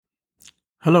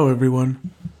Hello,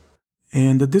 everyone.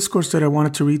 And the discourse that I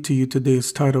wanted to read to you today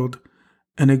is titled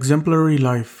An Exemplary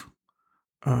Life,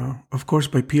 of course,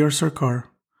 by P.R. Sarkar.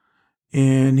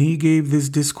 And he gave this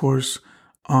discourse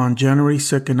on January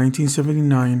 2nd,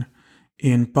 1979,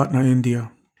 in Patna,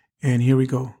 India. And here we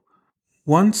go.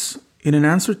 Once, in an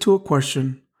answer to a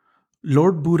question,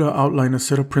 Lord Buddha outlined a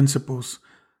set of principles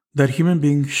that human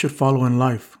beings should follow in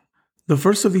life. The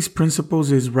first of these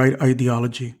principles is right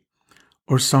ideology,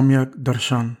 or Samyak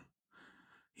Darshan.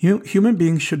 Human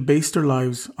beings should base their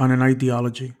lives on an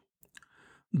ideology.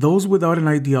 Those without an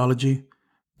ideology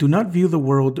do not view the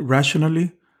world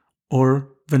rationally or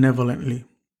benevolently,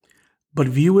 but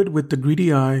view it with the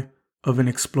greedy eye of an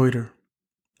exploiter.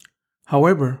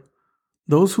 However,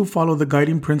 those who follow the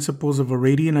guiding principles of a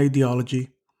radiant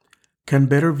ideology can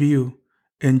better view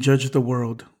and judge the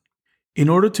world. In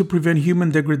order to prevent human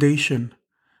degradation,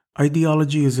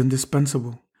 ideology is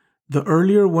indispensable. The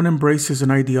earlier one embraces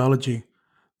an ideology,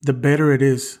 the better it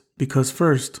is, because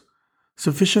first,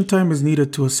 sufficient time is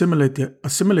needed to assimilate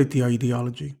the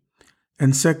ideology,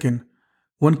 and second,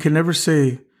 one can never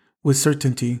say with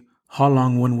certainty how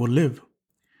long one will live.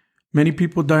 Many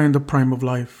people die in the prime of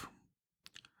life.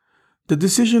 The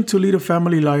decision to lead a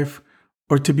family life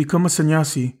or to become a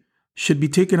sannyasi should be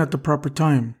taken at the proper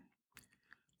time.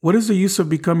 What is the use of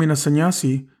becoming a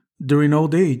sannyasi during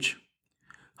old age?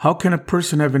 How can a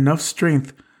person have enough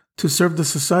strength to serve the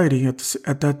society at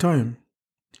that time?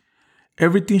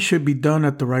 Everything should be done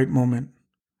at the right moment.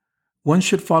 One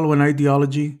should follow an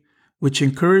ideology which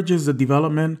encourages the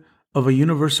development of a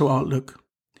universal outlook.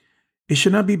 It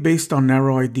should not be based on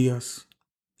narrow ideas.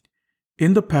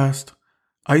 In the past,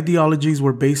 ideologies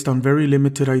were based on very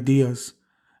limited ideas,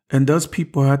 and thus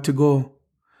people had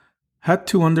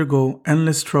to undergo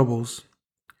endless troubles.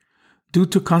 Due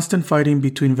to constant fighting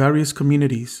between various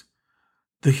communities,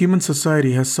 the human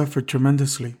society has suffered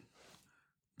tremendously.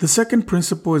 The second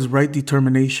principle is right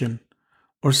determination,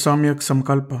 or Samyak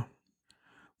Samkalpa.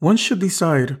 One should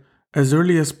decide as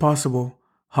early as possible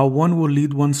how one will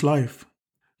lead one's life.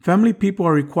 Family people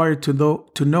are required to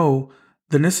know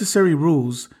the necessary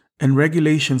rules and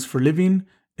regulations for living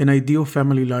an ideal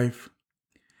family life,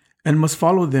 and must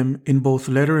follow them in both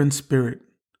letter and spirit.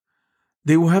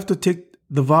 They will have to take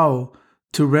the vow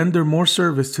to render more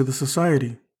service to the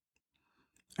society.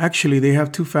 Actually, they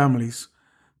have two families.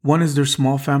 One is their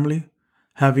small family,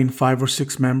 having 5 or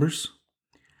 6 members,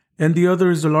 and the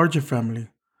other is the larger family,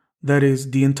 that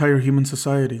is, the entire human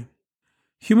society.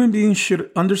 Human beings should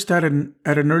understand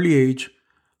at an early age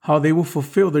how they will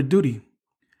fulfill their duty.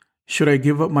 Should I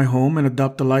give up my home and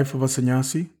adopt the life of a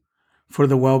sannyasi for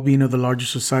the well-being of the larger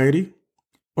society?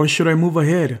 Or should I move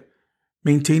ahead,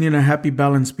 maintaining a happy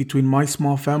balance between my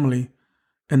small family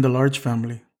and the large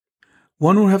family?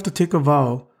 One will have to take a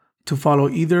vow to follow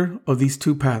either of these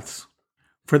two paths.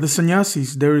 For the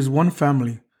sannyasis, there is one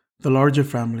family, the larger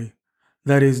family,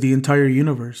 that is, the entire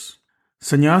universe.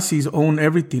 Sannyasis own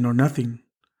everything or nothing.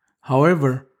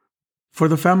 However, for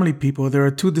the family people, there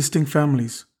are two distinct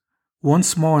families, one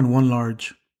small and one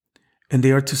large, and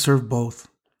they are to serve both.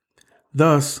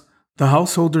 Thus, the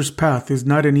householder's path is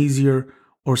not an easier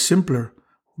or simpler,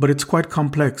 but it's quite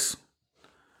complex.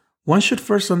 One should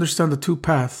first understand the two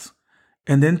paths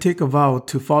and then take a vow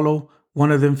to follow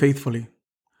one of them faithfully.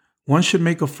 One should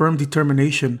make a firm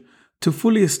determination to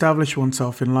fully establish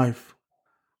oneself in life.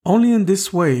 Only in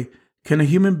this way can a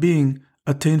human being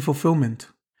attain fulfillment.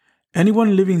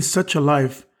 Anyone living such a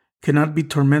life cannot be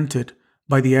tormented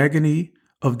by the agony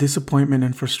of disappointment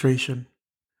and frustration.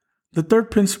 The third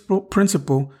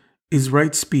principle is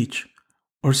right speech,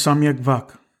 or Samyak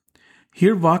Vak.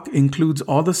 Here Vak includes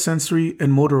all the sensory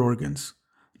and motor organs,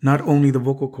 not only the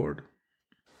vocal cord.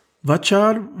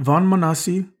 Vachar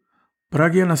Vanmanasi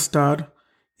Pragyanastar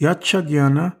Yacha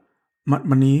Gyana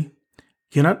Matmani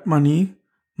Gyanatmani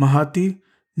Mahati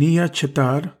Niya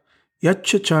Chetar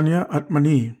Yacha Chanya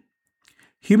Atmani.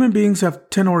 Human beings have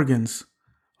 10 organs,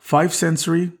 5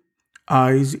 sensory,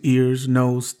 eyes, ears,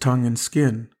 nose, tongue, and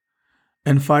skin,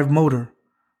 and 5 motor,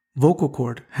 vocal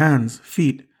cord, hands,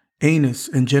 feet, anus,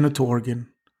 and genital organ.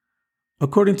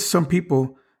 According to some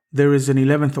people, there is an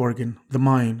 11th organ, the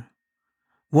mind.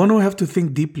 One will have to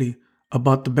think deeply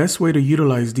about the best way to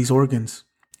utilize these organs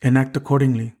and act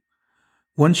accordingly.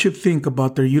 One should think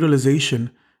about their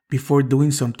utilization before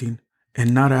doing something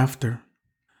and not after.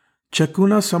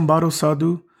 Chakuna Sambaro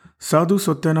Sadhu, Sadhu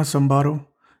Sotena Sambaro,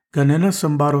 Ganena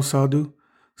Sambaro Sadhu,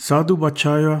 Sadhu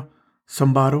Bachaya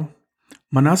Sambaro,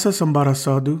 Manasa Sambara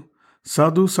Sadhu,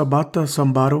 Sadhu Sabata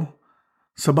Sambaro,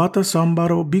 Sabata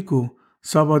Sambaro Bhikkhu,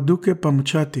 Savaduke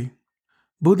Pamuchati.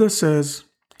 Buddha says,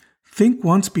 think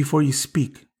once before you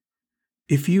speak.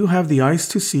 If you have the eyes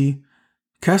to see,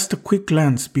 cast a quick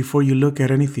glance before you look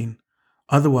at anything.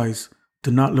 Otherwise,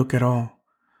 do not look at all,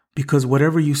 because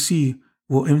whatever you see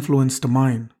will influence the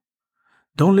mind.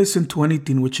 Don't listen to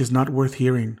anything which is not worth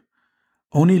hearing.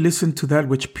 Only listen to that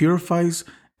which purifies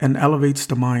and elevates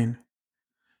the mind.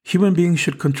 Human beings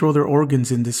should control their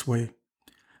organs in this way.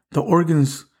 The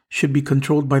organs should be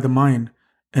controlled by the mind,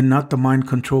 and not the mind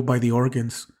controlled by the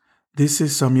organs. This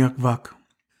is Samyak Vak.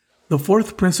 The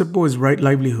fourth principle is right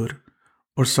livelihood,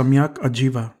 or Samyak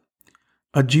Ajiva.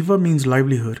 Ajiva means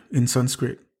livelihood in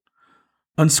Sanskrit.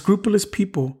 Unscrupulous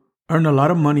people earn a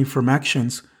lot of money from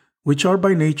actions which are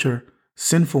by nature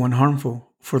sinful and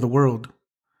harmful for the world.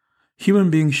 Human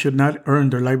beings should not earn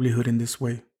their livelihood in this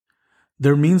way.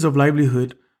 Their means of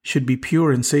livelihood should be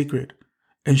pure and sacred,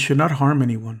 and should not harm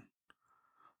anyone.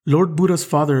 Lord Buddha's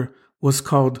father was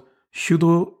called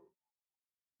Shuddhodana.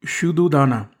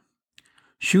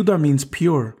 Shuddha means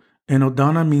pure, and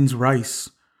Odana means rice,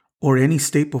 or any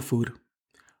staple food,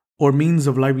 or means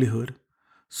of livelihood.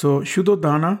 So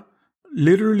Shuddhodana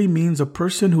literally means a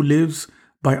person who lives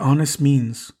by honest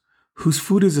means, whose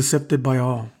food is accepted by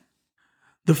all.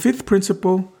 The fifth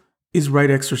principle is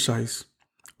right exercise,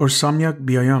 or Samyak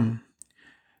Vyayam.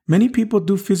 Many people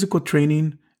do physical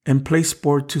training and play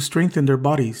sport to strengthen their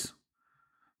bodies.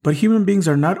 But human beings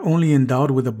are not only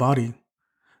endowed with a body,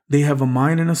 they have a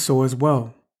mind and a soul as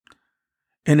well.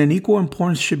 And an equal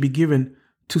importance should be given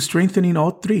to strengthening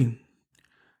all three.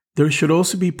 There should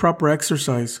also be proper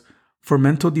exercise for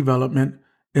mental development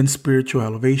and spiritual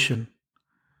elevation.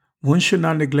 One should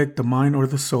not neglect the mind or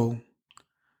the soul.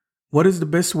 What is the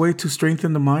best way to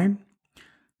strengthen the mind?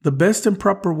 The best and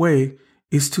proper way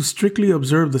is to strictly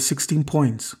observe the 16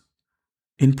 points,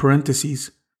 in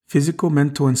parentheses, physical,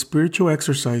 mental, and spiritual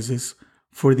exercises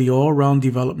for the all-round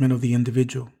development of the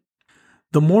individual.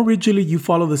 The more rigidly you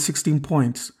follow the 16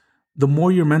 points, the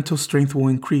more your mental strength will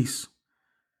increase.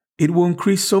 It will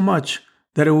increase so much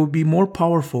that it will be more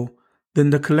powerful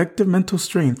than the collective mental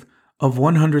strength of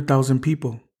 100,000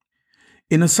 people.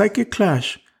 In a psychic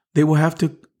clash, they will have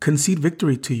to concede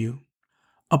victory to you.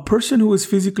 A person who is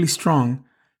physically strong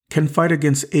can fight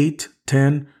against 8,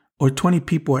 10, or 20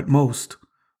 people at most,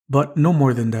 but no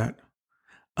more than that.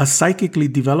 A psychically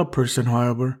developed person,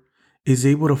 however, is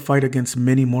able to fight against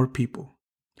many more people.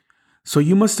 So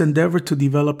you must endeavor to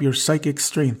develop your psychic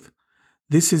strength.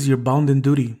 This is your bounden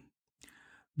duty.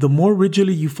 The more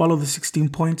rigidly you follow the 16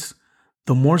 points,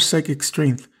 the more psychic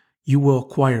strength you will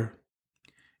acquire.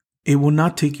 It will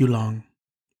not take you long.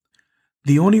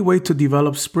 The only way to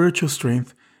develop spiritual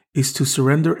strength is to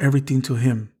surrender everything to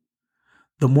Him.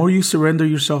 The more you surrender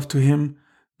yourself to Him,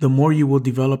 the more you will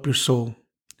develop your soul.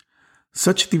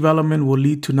 Such development will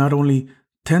lead to not only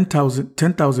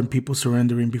 10,000 people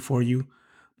surrendering before you,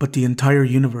 but the entire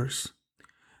universe.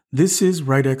 This is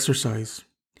right exercise.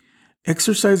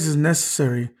 Exercise is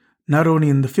necessary not only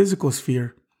in the physical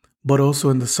sphere, but also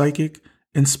in the psychic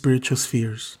and spiritual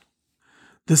spheres.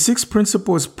 The sixth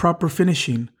principle is proper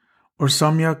finishing, or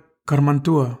Samyak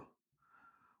Karmantua.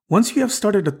 Once you have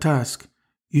started a task,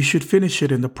 you should finish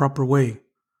it in the proper way.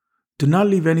 Do not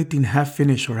leave anything half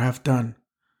finished or half done.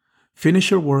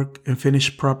 Finish your work and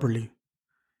finish properly.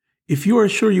 If you are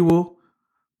sure you will,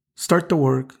 start the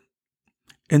work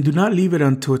and do not leave it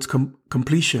until its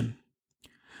completion.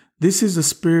 This is the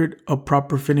spirit of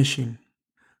proper finishing.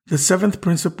 The seventh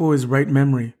principle is right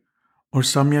memory, or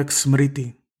Samyak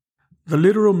Smriti. The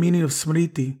literal meaning of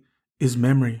Smriti is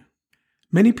memory.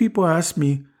 Many people ask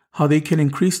me how they can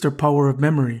increase their power of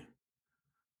memory.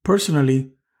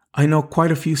 Personally, I know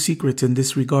quite a few secrets in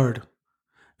this regard,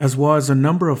 as well as a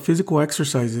number of physical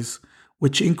exercises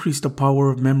which increase the power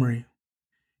of memory.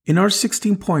 In our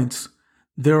 16 points,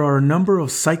 there are a number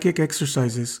of psychic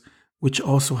exercises which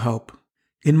also help.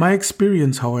 In my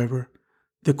experience, however,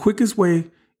 the quickest way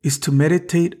is to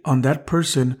meditate on that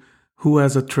person who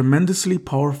has a tremendously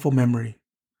powerful memory.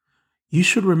 You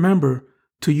should remember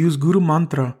to use Guru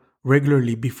Mantra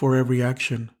regularly before every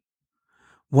action.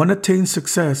 One attains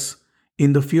success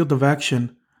in the field of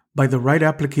action by the right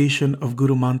application of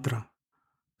Guru Mantra.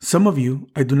 Some of you,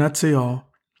 I do not say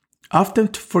all, often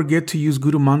forget to use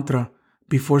Guru Mantra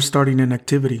before starting an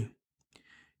activity.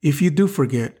 If you do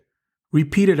forget,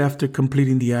 repeat it after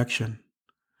completing the action.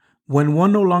 When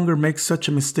one no longer makes such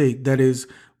a mistake, that is,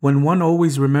 when one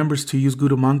always remembers to use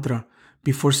Guru Mantra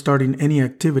before starting any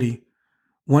activity,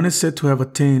 one is said to have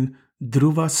attained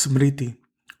Dhruva Smriti,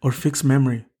 or fixed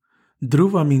memory.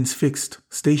 Dhruva means fixed,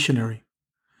 stationary.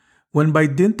 When by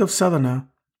dint of sadhana,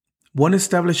 one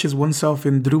establishes oneself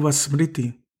in Dhruva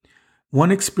Smriti,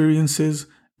 one experiences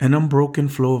an unbroken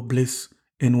flow of bliss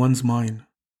in one's mind.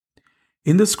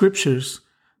 In the scriptures,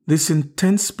 This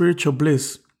intense spiritual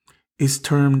bliss is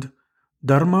termed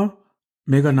Dharma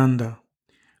Meghananda.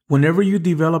 Whenever you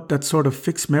develop that sort of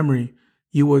fixed memory,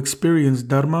 you will experience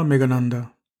Dharma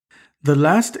Meghananda. The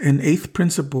last and eighth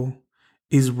principle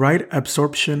is right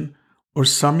absorption or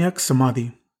Samyak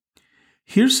Samadhi.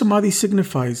 Here, Samadhi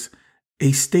signifies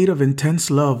a state of intense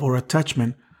love or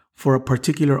attachment for a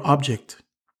particular object.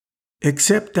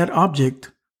 Except for that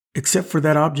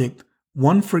object,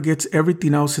 one forgets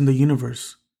everything else in the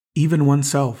universe, even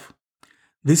oneself.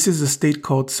 This is a state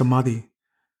called Samadhi.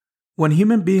 When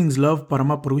human beings' love for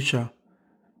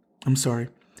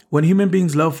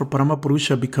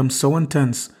Paramapurusha becomes so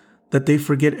intense that they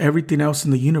forget everything else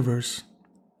in the universe,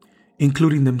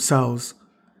 including themselves,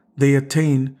 they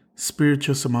attain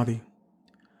spiritual Samadhi.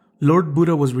 Lord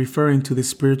Buddha was referring to this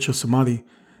spiritual Samadhi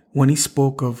when he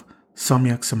spoke of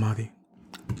Samyak Samadhi.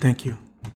 Thank you.